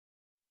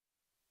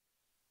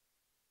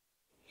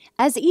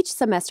As each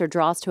semester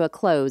draws to a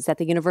close at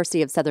the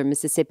University of Southern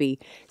Mississippi,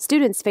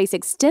 students face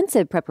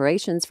extensive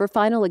preparations for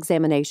final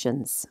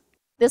examinations.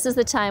 This is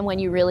the time when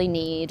you really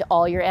need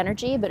all your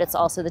energy, but it's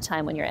also the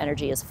time when your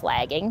energy is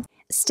flagging.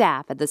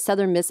 Staff at the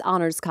Southern Miss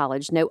Honors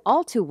College know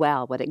all too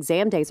well what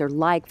exam days are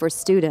like for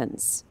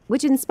students,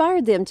 which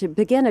inspired them to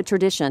begin a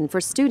tradition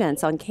for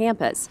students on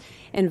campus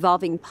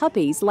involving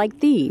puppies like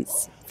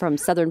these from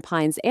Southern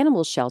Pines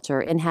Animal Shelter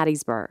in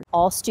Hattiesburg.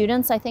 All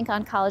students, I think,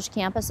 on college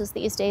campuses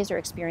these days are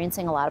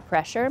experiencing a lot of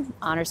pressure,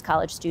 honors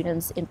college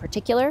students in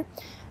particular.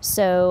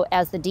 So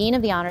as the dean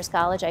of the Honors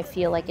College, I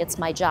feel like it's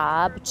my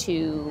job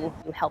to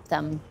help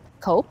them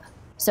cope.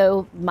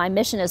 So my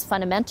mission is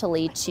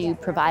fundamentally to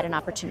provide an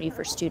opportunity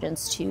for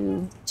students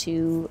to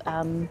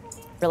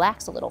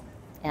relax a little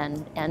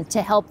and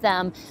to help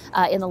them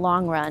in the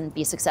long run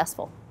be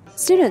successful.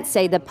 Students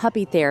say the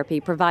puppy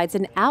therapy provides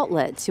an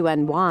outlet to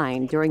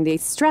unwind during the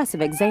stress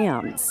of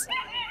exams.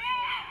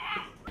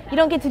 You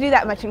don't get to do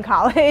that much in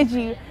college.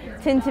 You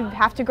tend to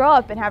have to grow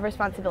up and have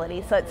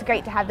responsibilities, so it's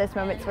great to have those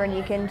moments when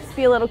you can just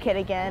be a little kid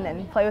again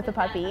and play with a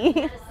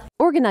puppy.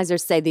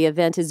 Organizers say the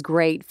event is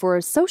great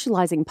for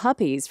socializing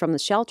puppies from the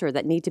shelter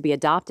that need to be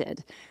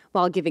adopted,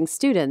 while giving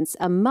students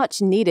a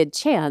much-needed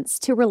chance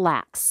to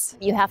relax.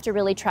 You have to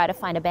really try to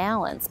find a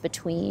balance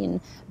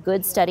between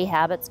good study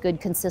habits, good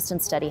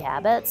consistent study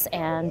habits,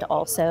 and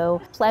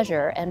also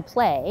pleasure and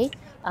play.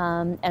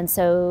 And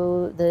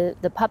so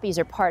the puppies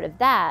are part of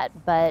that,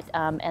 but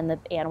and the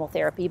animal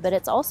therapy, but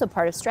it's also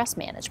part of stress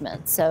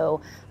management. So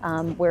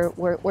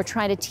we're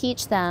trying to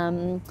teach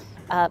them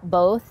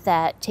both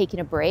that taking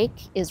a break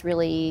is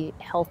really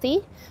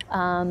healthy,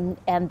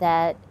 and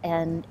that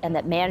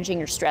managing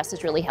your stress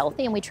is really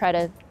healthy, and we try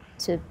to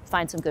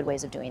find some good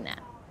ways of doing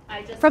that.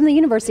 From the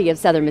University of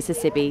Southern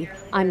Mississippi,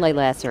 I'm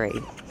Layla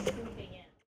Essary.